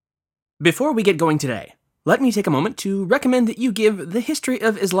Before we get going today, let me take a moment to recommend that you give The History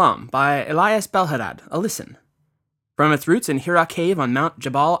of Islam by Elias Belhadad a listen. From its roots in Hira Cave on Mount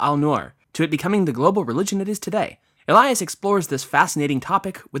Jabal al-Nur to it becoming the global religion it is today, Elias explores this fascinating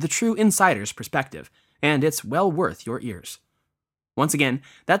topic with a true insider's perspective, and it's well worth your ears. Once again,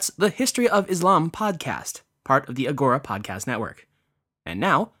 that's the History of Islam podcast, part of the Agora Podcast Network. And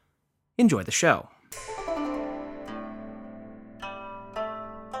now, enjoy the show.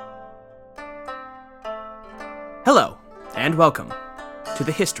 Hello, and welcome to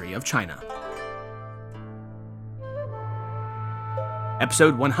the History of China.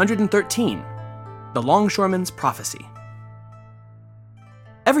 Episode 113, The Longshoreman's Prophecy.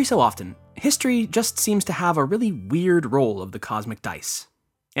 Every so often, history just seems to have a really weird roll of the cosmic dice,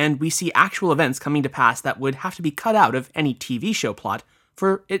 and we see actual events coming to pass that would have to be cut out of any TV show plot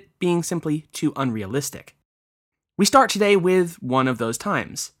for it being simply too unrealistic. We start today with one of those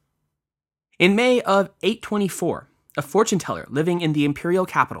times. In May of 824, a fortune teller living in the imperial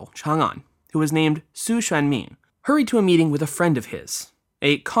capital, Chang'an, who was named Xuanming, hurried to a meeting with a friend of his,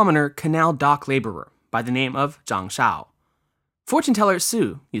 a commoner canal dock laborer by the name of Zhang Shao. Fortune teller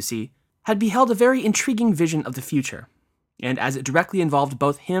Su, you see, had beheld a very intriguing vision of the future, and as it directly involved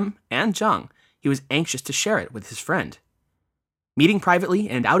both him and Zhang, he was anxious to share it with his friend. Meeting privately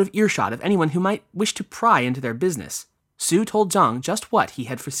and out of earshot of anyone who might wish to pry into their business, Su told Zhang just what he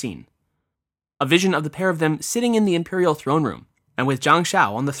had foreseen. A vision of the pair of them sitting in the imperial throne room, and with Zhang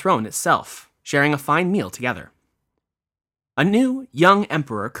Shao on the throne itself, sharing a fine meal together. A new, young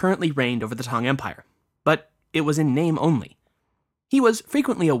emperor currently reigned over the Tang Empire, but it was in name only. He was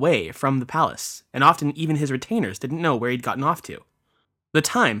frequently away from the palace, and often even his retainers didn't know where he'd gotten off to. The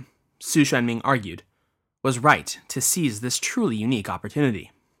time, Xuanming argued, was right to seize this truly unique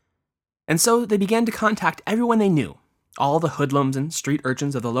opportunity. And so they began to contact everyone they knew, all the hoodlums and street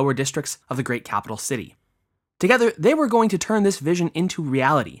urchins of the lower districts of the great capital city. Together, they were going to turn this vision into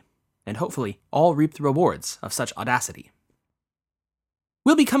reality, and hopefully all reap the rewards of such audacity.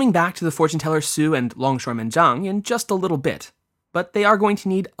 We'll be coming back to the fortune teller Su and Longshoreman Zhang in just a little bit, but they are going to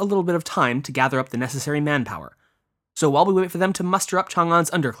need a little bit of time to gather up the necessary manpower. So while we wait for them to muster up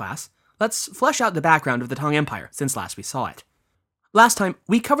Chang'an's underclass, let's flesh out the background of the Tang Empire since last we saw it. Last time,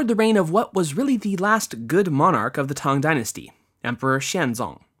 we covered the reign of what was really the last good monarch of the Tang dynasty, Emperor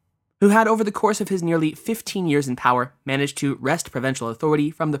Xianzong, who had over the course of his nearly 15 years in power managed to wrest provincial authority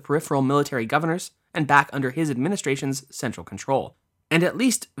from the peripheral military governors and back under his administration's central control, and at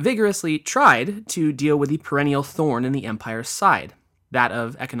least vigorously tried to deal with the perennial thorn in the empire's side, that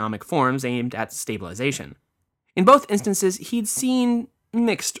of economic reforms aimed at stabilization. In both instances, he'd seen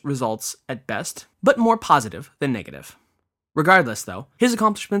mixed results at best, but more positive than negative. Regardless, though, his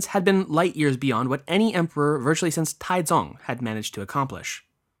accomplishments had been light years beyond what any emperor virtually since Taizong had managed to accomplish.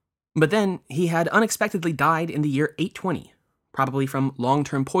 But then, he had unexpectedly died in the year 820, probably from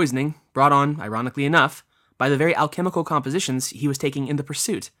long-term poisoning brought on, ironically enough, by the very alchemical compositions he was taking in the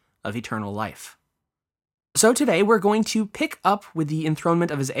pursuit of eternal life. So today, we're going to pick up with the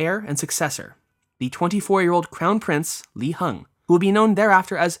enthronement of his heir and successor, the 24-year-old crown prince Li Heng, who will be known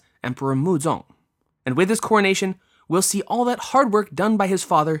thereafter as Emperor Muzong. And with his coronation, we'll see all that hard work done by his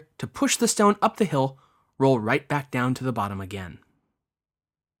father to push the stone up the hill roll right back down to the bottom again.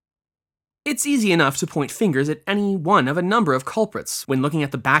 It's easy enough to point fingers at any one of a number of culprits when looking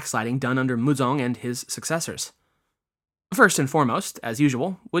at the backsliding done under Muzong and his successors. First and foremost, as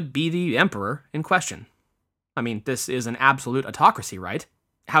usual, would be the emperor in question. I mean, this is an absolute autocracy, right?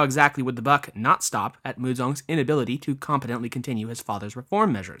 How exactly would the buck not stop at Muzong's inability to competently continue his father's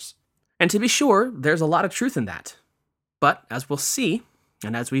reform measures? And to be sure, there's a lot of truth in that. But, as we'll see,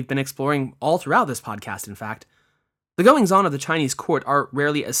 and as we've been exploring all throughout this podcast, in fact, the goings-on of the Chinese court are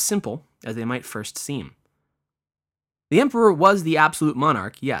rarely as simple as they might first seem. The emperor was the absolute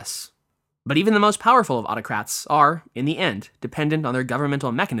monarch, yes, but even the most powerful of autocrats are, in the end, dependent on their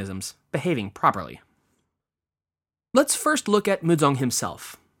governmental mechanisms behaving properly. Let's first look at Muzong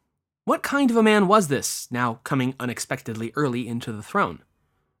himself. What kind of a man was this, now coming unexpectedly early into the throne?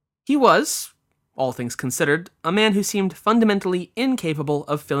 He was, all things considered, a man who seemed fundamentally incapable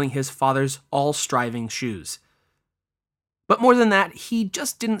of filling his father's all-striving shoes. But more than that, he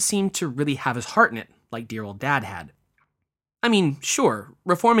just didn't seem to really have his heart in it, like dear old dad had. I mean, sure,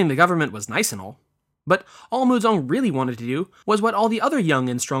 reforming the government was nice and all, but all Muzong really wanted to do was what all the other young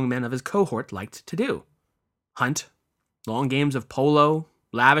and strong men of his cohort liked to do. Hunt, long games of polo,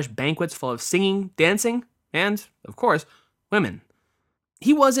 lavish banquets full of singing, dancing, and, of course, women.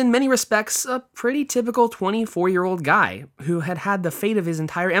 He was in many respects a pretty typical 24-year-old guy who had had the fate of his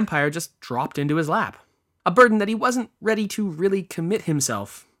entire empire just dropped into his lap. A burden that he wasn't ready to really commit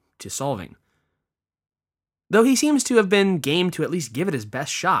himself to solving. Though he seems to have been game to at least give it his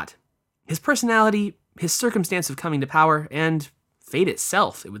best shot, his personality, his circumstance of coming to power, and fate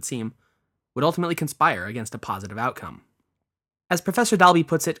itself, it would seem, would ultimately conspire against a positive outcome. As Professor Dalby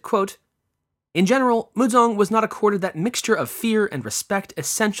puts it, quote, "In general, Muzong was not accorded that mixture of fear and respect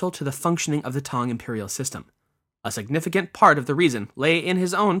essential to the functioning of the Tang imperial system. A significant part of the reason lay in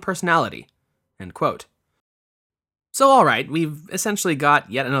his own personality." End quote. So alright, we've essentially got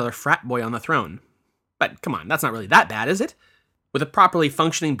yet another frat boy on the throne. But come on, that's not really that bad, is it? With a properly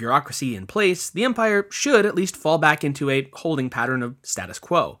functioning bureaucracy in place, the empire should at least fall back into a holding pattern of status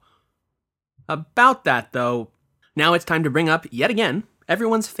quo. About that, though, now it's time to bring up, yet again,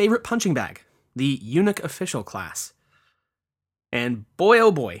 everyone's favorite punching bag, the Eunuch-Official class. And boy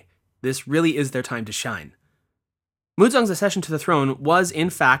oh boy, this really is their time to shine. Muzong's accession to the throne was, in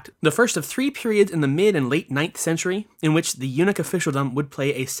fact, the first of 3 periods in the mid and late 9th century in which the eunuch officialdom would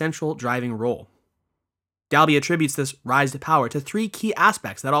play a central driving role. Dalby attributes this rise to power to 3 key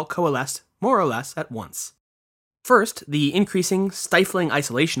aspects that all coalesced more or less at once. First, the increasing, stifling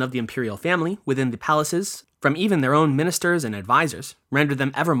isolation of the imperial family within the palaces from even their own ministers and advisors rendered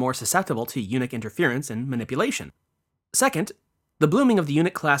them ever more susceptible to eunuch interference and manipulation. Second, the blooming of the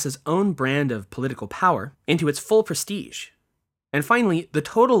eunuch class's own brand of political power into its full prestige. And finally, the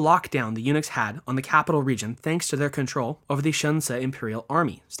total lockdown the eunuchs had on the capital region thanks to their control over the Shense imperial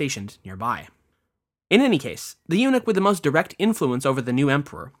army stationed nearby. In any case, the eunuch with the most direct influence over the new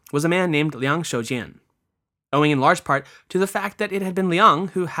emperor was a man named Liang Shoujian, owing in large part to the fact that it had been Liang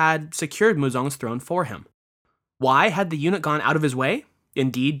who had secured Muzong's throne for him. Why had the eunuch gone out of his way,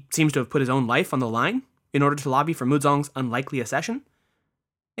 indeed seems to have put his own life on the line, in order to lobby for Muzong's unlikely accession?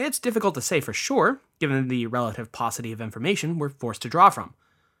 It's difficult to say for sure, given the relative paucity of information we're forced to draw from.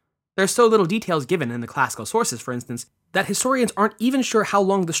 There's so little details given in the classical sources, for instance, that historians aren't even sure how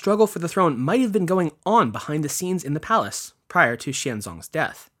long the struggle for the throne might have been going on behind the scenes in the palace prior to Xianzong's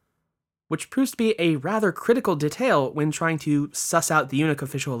death, which proves to be a rather critical detail when trying to suss out the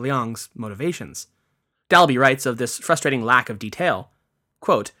eunuch-official Liang's motivations. Dalby writes of this frustrating lack of detail,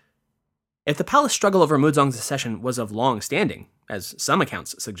 quote, "If the palace struggle over Muzong's accession was of long standing, as some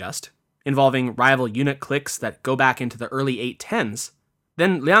accounts suggest, involving rival eunuch cliques that go back into the early 810s,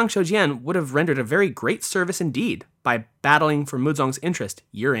 then Liang Shoujian would have rendered a very great service indeed by battling for Muzong's interest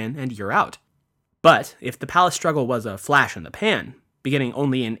year in and year out. But if the palace struggle was a flash in the pan, beginning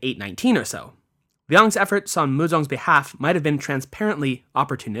only in 819 or so, Liang's efforts on Muzong's behalf might have been transparently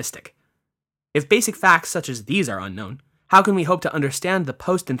opportunistic. If basic facts such as these are unknown, how can we hope to understand the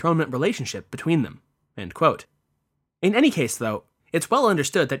post-enthronement relationship between them?" End quote. In any case, though, it's well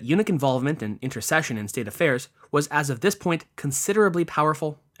understood that eunuch involvement and intercession in state affairs was as of this point considerably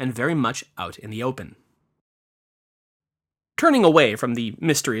powerful and very much out in the open. Turning away from the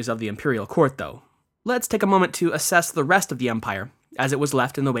mysteries of the imperial court, though, let's take a moment to assess the rest of the empire as it was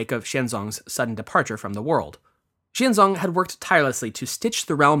left in the wake of Xianzong's sudden departure from the world. Xianzong had worked tirelessly to stitch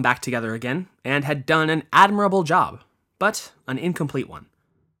the realm back together again, and had done an admirable job, but an incomplete one.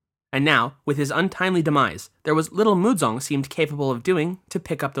 And now, with his untimely demise, there was little Muzong seemed capable of doing to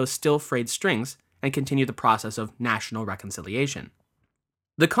pick up those still frayed strings and continue the process of national reconciliation.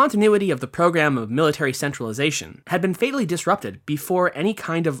 The continuity of the program of military centralization had been fatally disrupted before any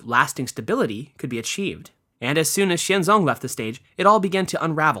kind of lasting stability could be achieved, and as soon as Xianzong left the stage, it all began to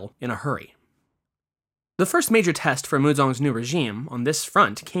unravel in a hurry. The first major test for Muzong's new regime on this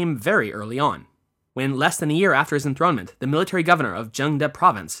front came very early on, when less than a year after his enthronement, the military governor of Zhengde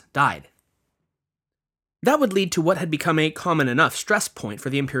province died. That would lead to what had become a common enough stress point for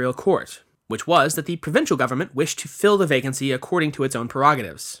the imperial court, which was that the provincial government wished to fill the vacancy according to its own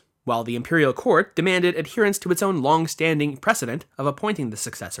prerogatives, while the imperial court demanded adherence to its own long-standing precedent of appointing the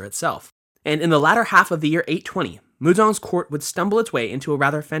successor itself. And in the latter half of the year 820, Muzong's court would stumble its way into a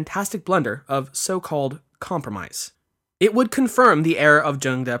rather fantastic blunder of so-called compromise. It would confirm the heir of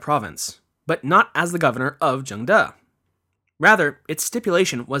Zhengde province, but not as the governor of Zhengde. Rather, its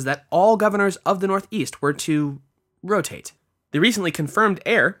stipulation was that all governors of the northeast were to rotate. The recently confirmed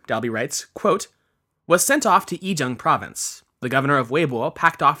heir, Dalby writes, quote, was sent off to Yizheng province, the governor of Weibo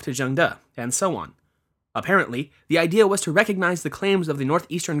packed off to Zhengde, and so on. Apparently, the idea was to recognize the claims of the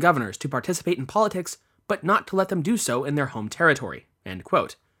northeastern governors to participate in politics, but not to let them do so in their home territory, end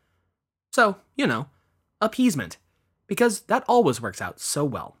quote. So, appeasement, because that always works out so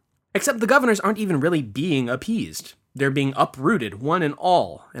well. Except the governors aren't even really being appeased. They're being uprooted, one and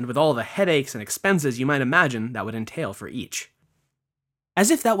all, and with all the headaches and expenses you might imagine that would entail for each.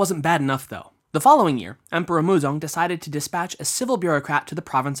 As if that wasn't bad enough, though, the following year, Emperor Muzong decided to dispatch a civil bureaucrat to the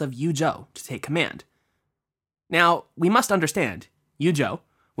province of Yuzhou to take command. Now, we must understand, Yuzhou,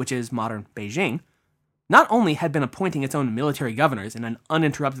 which is modern Beijing, not only had been appointing its own military governors in an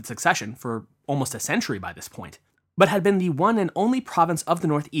uninterrupted succession for almost a century by this point, but had been the one and only province of the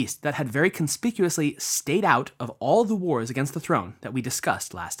northeast that had very conspicuously stayed out of all the wars against the throne that we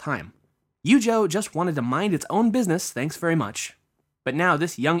discussed last time. Yuzhou just wanted to mind its own business, thanks very much. But now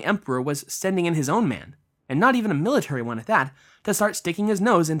this young emperor was sending in his own man, and not even a military one at that, to start sticking his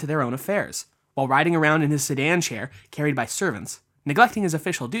nose into their own affairs, while riding around in his sedan chair carried by servants, neglecting his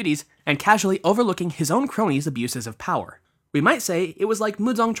official duties, and casually overlooking his own cronies' abuses of power. We might say it was like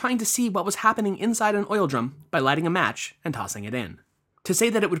Muzong trying to see what was happening inside an oil drum by lighting a match and tossing it in. To say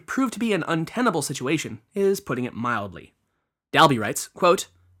that it would prove to be an untenable situation is putting it mildly. Dalby writes, quote,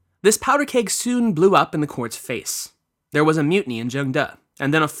 "This powder keg soon blew up in the court's face. There was a mutiny in Zhengde,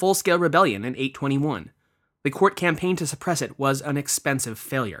 and then a full-scale rebellion in 821. The court campaign to suppress it was an expensive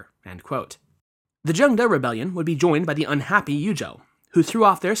failure." End quote. The Zhengde rebellion would be joined by the unhappy Yuzhou, who threw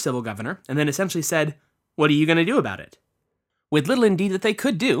off their civil governor and then essentially said, "What are you going to do about it?" With little indeed that they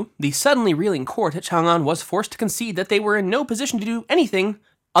could do, the suddenly reeling court at Chang'an was forced to concede that they were in no position to do anything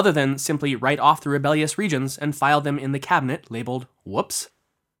other than simply write off the rebellious regions and file them in the cabinet labeled "Whoops."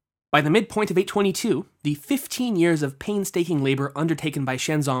 By the midpoint of 822, the 15 years of painstaking labor undertaken by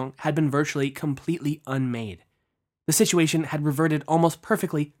Xianzong had been virtually completely unmade. The situation had reverted almost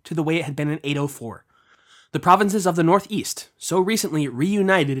perfectly to the way it had been in 804. The provinces of the northeast, so recently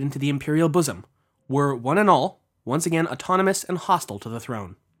reunited into the imperial bosom, were, one and all, once again autonomous and hostile to the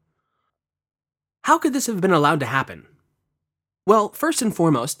throne. How could this have been allowed to happen? Well, first and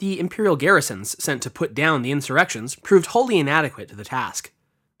foremost, the imperial garrisons sent to put down the insurrections proved wholly inadequate to the task.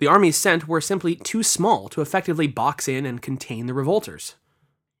 The armies sent were simply too small to effectively box in and contain the revolters.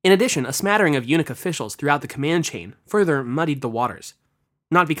 In addition, a smattering of eunuch officials throughout the command chain further muddied the waters.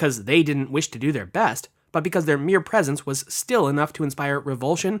 Not because they didn't wish to do their best, but because their mere presence was still enough to inspire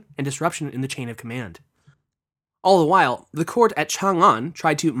revulsion and disruption in the chain of command. All the while, the court at Chang'an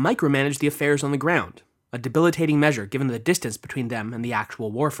tried to micromanage the affairs on the ground, a debilitating measure given the distance between them and the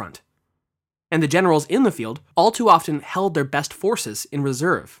actual war front. And the generals in the field all too often held their best forces in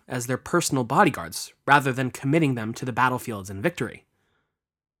reserve as their personal bodyguards, rather than committing them to the battlefields in victory.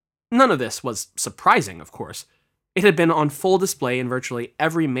 None of this was surprising, of course. It had been on full display in virtually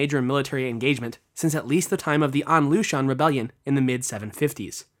every major military engagement since at least the time of the An Lushan rebellion in the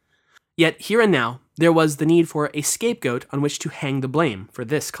mid-750s. Yet here and now, there was the need for a scapegoat on which to hang the blame for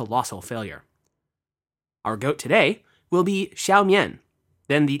this colossal failure. Our goat today will be Mian,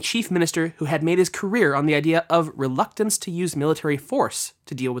 then the chief minister who had made his career on the idea of reluctance to use military force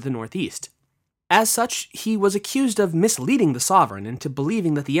to deal with the northeast. As such, he was accused of misleading the sovereign into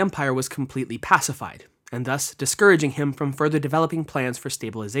believing that the empire was completely pacified, and thus discouraging him from further developing plans for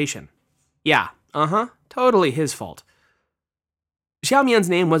stabilization. Yeah, totally his fault. Mian's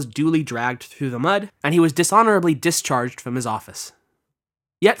name was duly dragged through the mud, and he was dishonorably discharged from his office.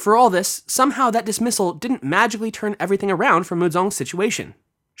 Yet for all this, somehow that dismissal didn't magically turn everything around for Muzong's situation.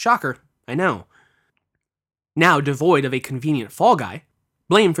 Shocker, I know. Now devoid of a convenient fall guy,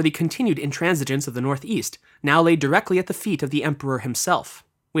 blame for the continued intransigence of the northeast now lay directly at the feet of the emperor himself,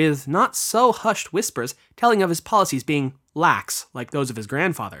 with not-so-hushed whispers telling of his policies being lax like those of his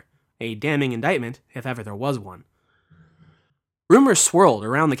grandfather, a damning indictment if ever there was one. Rumors swirled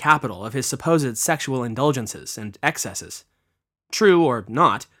around the capital of his supposed sexual indulgences and excesses. True or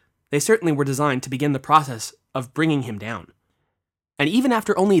not, they certainly were designed to begin the process of bringing him down. And even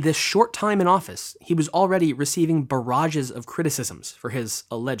after only this short time in office, he was already receiving barrages of criticisms for his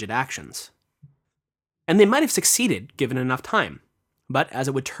alleged actions. And they might have succeeded given enough time, but as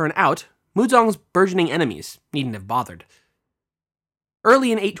it would turn out, Muzong's burgeoning enemies needn't have bothered.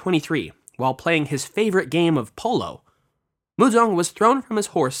 Early in 823, while playing his favorite game of polo, Muzong was thrown from his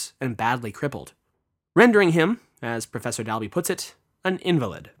horse and badly crippled, rendering him, as Professor Dalby puts it, an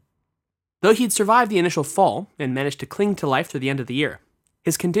invalid. Though he'd survived the initial fall and managed to cling to life through the end of the year,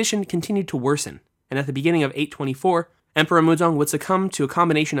 his condition continued to worsen, and at the beginning of 824, Emperor Muzong would succumb to a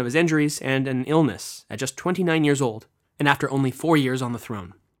combination of his injuries and an illness at just 29 years old, and after only 4 years on the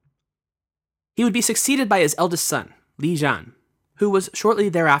throne. He would be succeeded by his eldest son, Li Han, who was shortly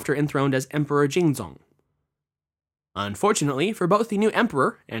thereafter enthroned as Emperor Jingzong. Unfortunately for both the new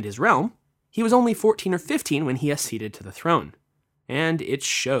emperor and his realm, he was only 14 or 15 when he acceded to the throne, and it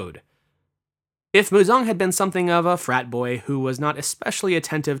showed. If Muzong had been something of a frat boy who was not especially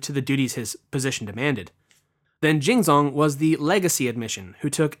attentive to the duties his position demanded, then Jingzong was the legacy admission who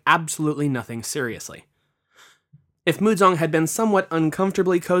took absolutely nothing seriously. If Muzong had been somewhat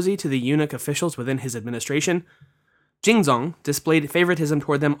uncomfortably cozy to the eunuch officials within his administration, Jingzong displayed favoritism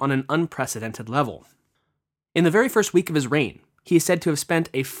toward them on an unprecedented level. In the very first week of his reign, he is said to have spent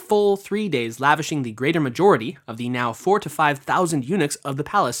a full 3 days lavishing the greater majority of the now 4,000 to 5,000 eunuchs of the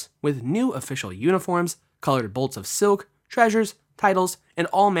palace with new official uniforms, colored bolts of silk, treasures, titles, and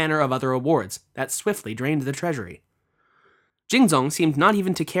all manner of other awards that swiftly drained the treasury. Jingzong seemed not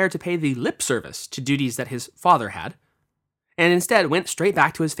even to care to pay the lip service to duties that his father had, and instead went straight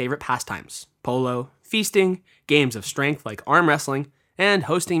back to his favorite pastimes: polo, feasting, games of strength like arm wrestling, and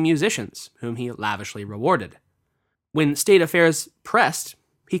hosting musicians, whom he lavishly rewarded. When state affairs pressed,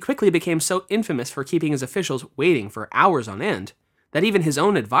 he quickly became so infamous for keeping his officials waiting for hours on end that even his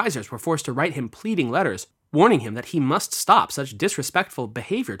own advisors were forced to write him pleading letters, warning him that he must stop such disrespectful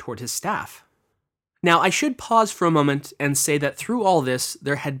behavior toward his staff. Now, I should pause for a moment and say that through all this,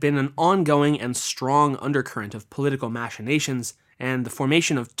 there had been an ongoing and strong undercurrent of political machinations and the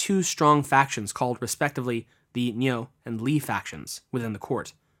formation of two strong factions called, respectively, the Niu and Li factions within the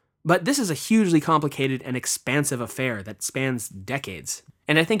court. But this is a hugely complicated and expansive affair that spans decades,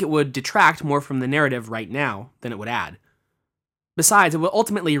 and I think it would detract more from the narrative right now than it would add. Besides, it will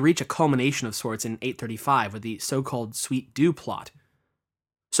ultimately reach a culmination of sorts in 835 with the so-called Sweet Dew plot.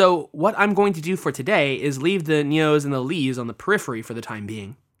 So what I'm going to do for today is leave the Nius and the Lis on the periphery for the time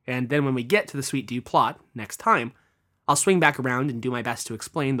being, and then when we get to the Sweet Dew plot next time, I'll swing back around and do my best to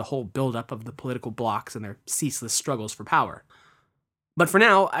explain the whole build-up of the political blocks and their ceaseless struggles for power. But for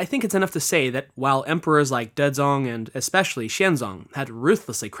now, I think it's enough to say that while emperors like Dezong and especially Xianzong had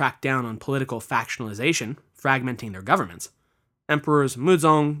ruthlessly cracked down on political factionalization, fragmenting their governments, Emperors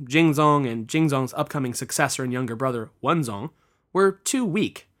Muzong, Jingzong, and Jingzong's upcoming successor and younger brother Wenzong were too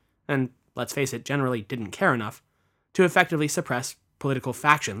weak, and let's face it, generally didn't care enough, to effectively suppress political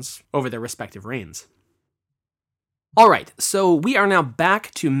factions over their respective reigns. Alright, so we are now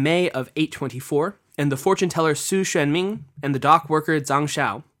back to May of 824, and the fortune teller Xuanming and the dock worker Zhang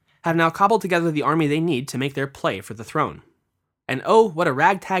Shao have now cobbled together the army they need to make their play for the throne. And oh, what a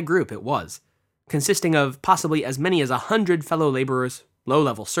ragtag group it was, consisting of possibly as many as 100 fellow laborers,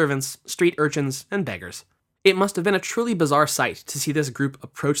 low-level servants, street urchins, and beggars. It must have been a truly bizarre sight to see this group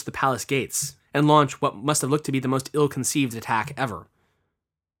approach the palace gates and launch what must have looked to be the most ill-conceived attack ever.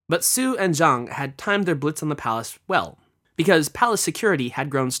 But Su and Zhang had timed their blitz on the palace well, because palace security had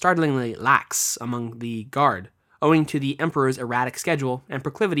grown startlingly lax among the guard, owing to the emperor's erratic schedule and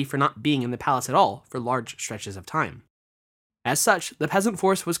proclivity for not being in the palace at all for large stretches of time. As such, the peasant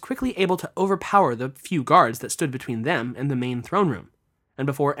force was quickly able to overpower the few guards that stood between them and the main throne room, and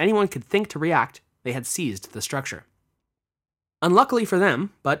before anyone could think to react, they had seized the structure. Unluckily for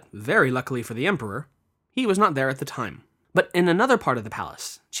them, but very luckily for the emperor, he was not there at the time, but in another part of the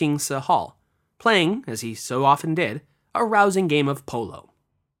palace, Qingse Hall, playing, as he so often did, a rousing game of polo.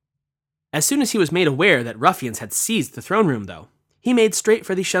 As soon as he was made aware that ruffians had seized the throne room, though, he made straight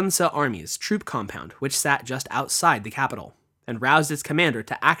for the Shense army's troop compound, which sat just outside the capital, and roused its commander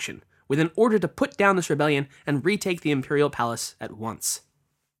to action with an order to put down this rebellion and retake the imperial palace at once.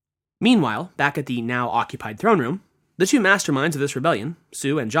 Meanwhile, back at the now occupied throne room, the two masterminds of this rebellion,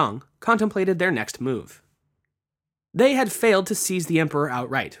 Su and Zhang, contemplated their next move. They had failed to seize the emperor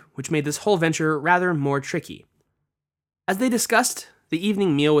outright, which made this whole venture rather more tricky. As they discussed, the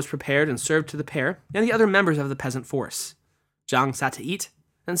evening meal was prepared and served to the pair and the other members of the peasant force. Zhang sat to eat,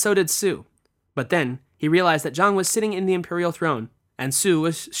 and so did Su. But then, he realized that Zhang was sitting in the imperial throne, and Su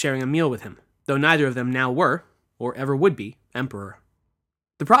was sharing a meal with him, though neither of them now were, or ever would be, emperor.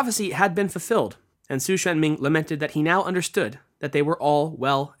 The prophecy had been fulfilled, and Su Xuanming lamented that he now understood that they were all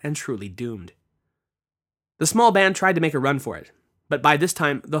well and truly doomed. The small band tried to make a run for it, but by this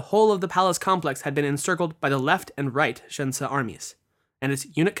time the whole of the palace complex had been encircled by the left and right Shense armies, and its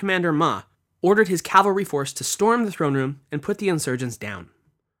eunuch commander Ma ordered his cavalry force to storm the throne room and put the insurgents down.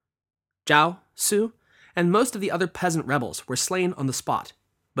 Zhao, Su, and most of the other peasant rebels were slain on the spot,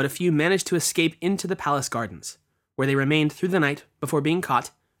 but a few managed to escape into the palace gardens, where they remained through the night before being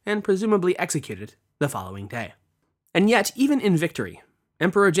caught and presumably executed the following day. And yet, even in victory,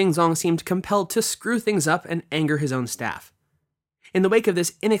 Emperor Jingzong seemed compelled to screw things up and anger his own staff. In the wake of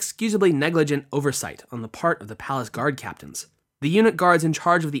this inexcusably negligent oversight on the part of the palace guard captains, the eunuch guards in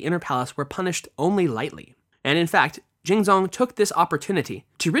charge of the inner palace were punished only lightly, and in fact, Jingzong took this opportunity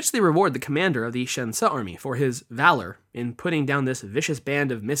to richly reward the commander of the Shense army for his valor in putting down this vicious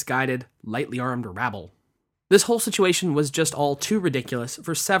band of misguided, lightly armed rabble. This whole situation was just all too ridiculous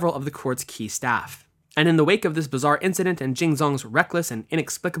for several of the court's key staff, and in the wake of this bizarre incident and Jingzong's reckless and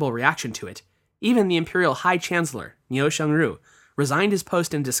inexplicable reaction to it, even the imperial high chancellor, Niu Shengru, resigned his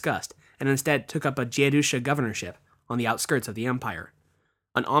post in disgust and instead took up a Jiedusha governorship on the outskirts of the empire.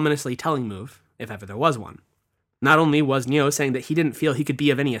 An ominously telling move, if ever there was one. Not only was Niu saying that he didn't feel he could be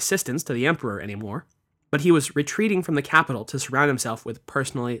of any assistance to the emperor anymore, But he was retreating from the capital to surround himself with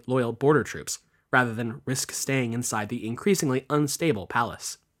personally loyal border troops, rather than risk staying inside the increasingly unstable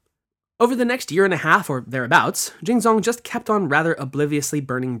palace. Over the next year and a half or thereabouts, Jingzong just kept on rather obliviously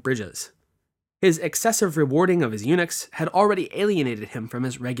burning bridges. His excessive rewarding of his eunuchs had already alienated him from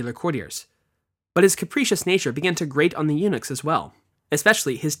his regular courtiers. But his capricious nature began to grate on the eunuchs as well,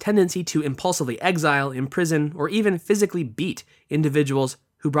 especially his tendency to impulsively exile, imprison, or even physically beat individuals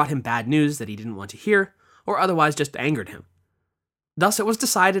who brought him bad news that he didn't want to hear, or otherwise just angered him. Thus, it was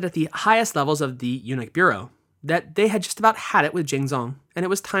decided at the highest levels of the eunuch bureau that they had just about had it with Jingzong, and it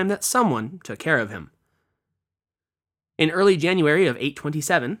was time that someone took care of him. In early January of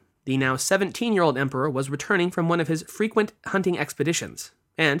 827, the now 17-year-old emperor was returning from one of his frequent hunting expeditions,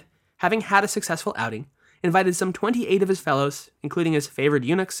 and, having had a successful outing, invited some 28 of his fellows, including his favored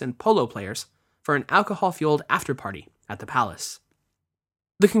eunuchs and polo players, for an alcohol-fueled after-party at the palace.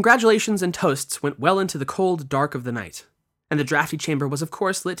 The congratulations and toasts went well into the cold dark of the night, and the drafty chamber was of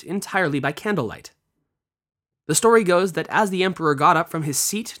course lit entirely by candlelight. The story goes that as the emperor got up from his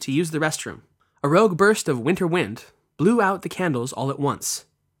seat to use the restroom, a rogue burst of winter wind blew out the candles all at once.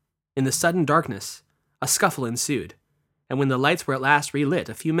 In the sudden darkness, a scuffle ensued, and when the lights were at last relit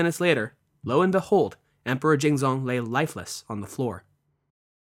a few minutes later, lo and behold, Emperor Jingzong lay lifeless on the floor.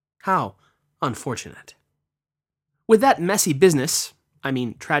 How unfortunate. With that messy business,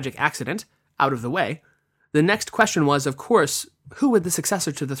 tragic accident, out of the way, the next question was, of course, who would the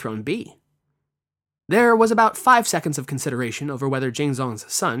successor to the throne be? There was about 5 seconds of consideration over whether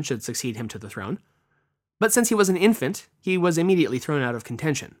Jingzong's son should succeed him to the throne, but since he was an infant, he was immediately thrown out of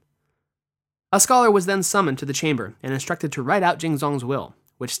contention. A scholar was then summoned to the chamber and instructed to write out Jingzong's will,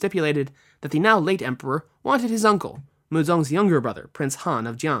 which stipulated that the now late emperor wanted his uncle, Muzong's younger brother, Prince Han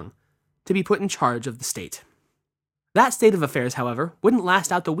of Jiang, to be put in charge of the state. That state of affairs, however, wouldn't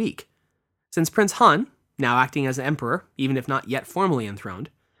last out the week, since Prince Han, now acting as emperor, even if not yet formally enthroned,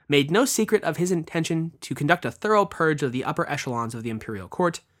 made no secret of his intention to conduct a thorough purge of the upper echelons of the imperial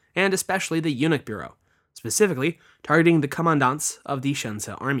court, and especially the eunuch bureau, specifically targeting the commandants of the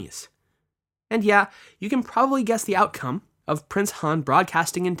Shense armies. And yeah, you can probably guess the outcome of Prince Han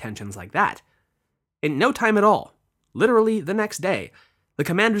broadcasting intentions like that. In no time at all, literally the next day, the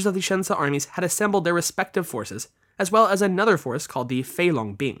commanders of the Shense armies had assembled their respective forces, as well as another force called the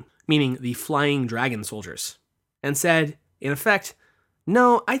Feilongbing, meaning the Flying Dragon Soldiers, and said, in effect,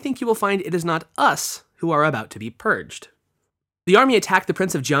 "No, I think you will find it is not us who are about to be purged." The army attacked the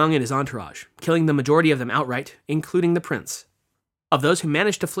Prince of Jiang and his entourage, killing the majority of them outright, including the prince. Of those who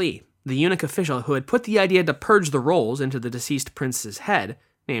managed to flee, the eunuch-official who had put the idea to purge the rolls into the deceased prince's head,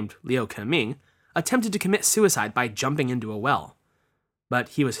 named Keming, attempted to commit suicide by jumping into a well. But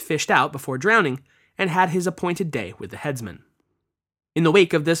he was fished out before drowning and had his appointed day with the headsman. In the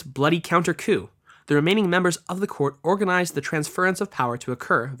wake of this bloody counter-coup, the remaining members of the court organized the transference of power to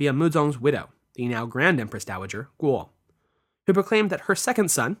occur via Muzong's widow, the now Grand Empress Dowager, Guo, who proclaimed that her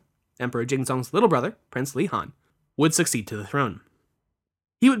second son, Emperor Jingzong's little brother, Prince Li Han, would succeed to the throne.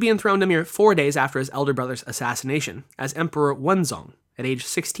 He would be enthroned a mere 4 days after his elder brother's assassination as Emperor Wenzong at age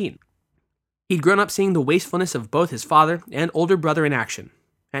 16. He'd grown up seeing the wastefulness of both his father and older brother in action,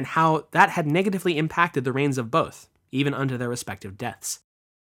 and how that had negatively impacted the reigns of both, even unto their respective deaths.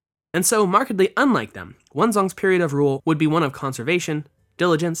 And so, markedly unlike them, Wenzong's period of rule would be one of conservation,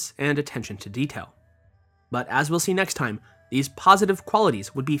 diligence, and attention to detail. But as we'll see next time, these positive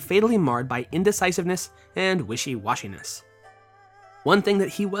qualities would be fatally marred by indecisiveness and wishy-washiness. One thing that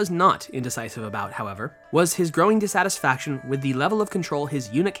he was not indecisive about, however, was his growing dissatisfaction with the level of control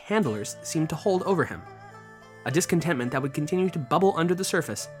his eunuch handlers seemed to hold over him, a discontentment that would continue to bubble under the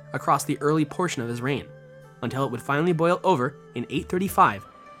surface across the early portion of his reign, until it would finally boil over in 835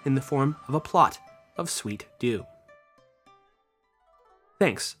 in the form of a plot of sweet dew.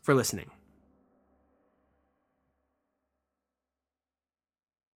 Thanks for listening.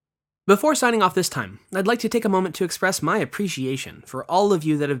 Before signing off this time, I'd like to take a moment to express my appreciation for all of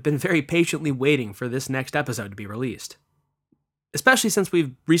you that have been very patiently waiting for this next episode to be released. Especially since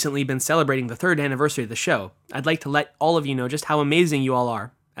we've recently been celebrating the 3rd anniversary of the show, I'd like to let all of you know just how amazing you all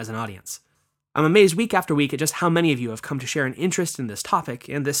are as an audience. I'm amazed week after week at just how many of you have come to share an interest in this topic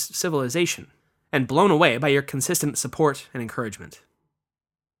and this civilization, and blown away by your consistent support and encouragement.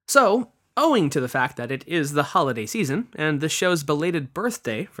 So, owing to the fact that it is the holiday season, and the show's belated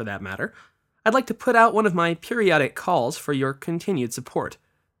birthday for that matter, I'd like to put out one of my periodic calls for your continued support.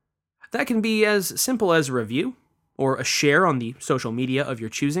 That can be as simple as a review, or a share on the social media of your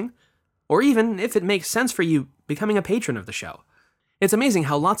choosing, or even, if it makes sense for you, becoming a patron of the show. It's amazing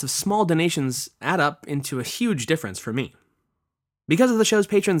how lots of small donations add up into a huge difference for me. Because of the show's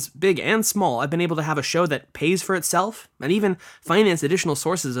patrons, big and small, I've been able to have a show that pays for itself, and even finance additional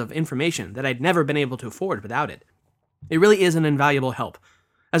sources of information that I'd never been able to afford without it. It really is an invaluable help,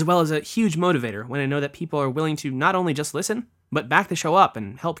 as well as a huge motivator when I know that people are willing to not only just listen, but back the show up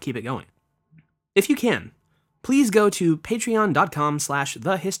and help keep it going. If you can, please go to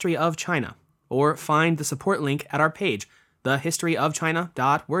patreon.com/thehistoryofchina, or find the support link at our page,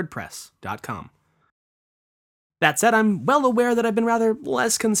 thehistoryofchina.wordpress.com. That said, I'm well aware that I've been rather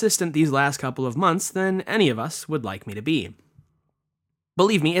less consistent these last couple of months than any of us would like me to be.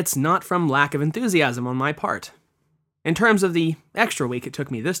 Believe me, it's not from lack of enthusiasm on my part. In terms of the extra week it took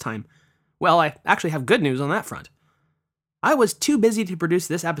me this time, well, I actually have good news on that front. I was too busy to produce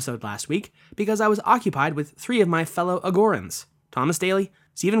this episode last week because I was occupied with 3 of my fellow Agorans, Thomas Daly,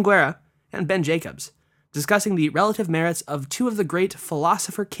 Stephen Guerra, and Ben Jacobs, discussing the relative merits of 2 of the great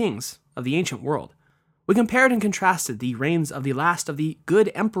philosopher kings of the ancient world. We compared and contrasted the reigns of the last of the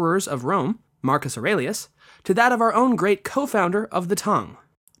good emperors of Rome, Marcus Aurelius, to that of our own great co-founder of the Tang,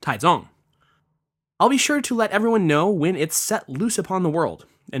 Taizong. I'll be sure to let everyone know when it's set loose upon the world,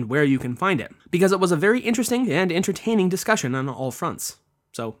 and where you can find it, because it was a very interesting and entertaining discussion on all fronts.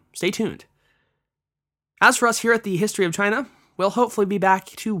 So stay tuned. As for us here at the History of China, we'll hopefully be back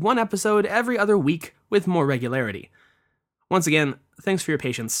to 1 episode every other week with more regularity. Once again, thanks for your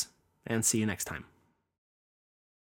patience, and see you next time.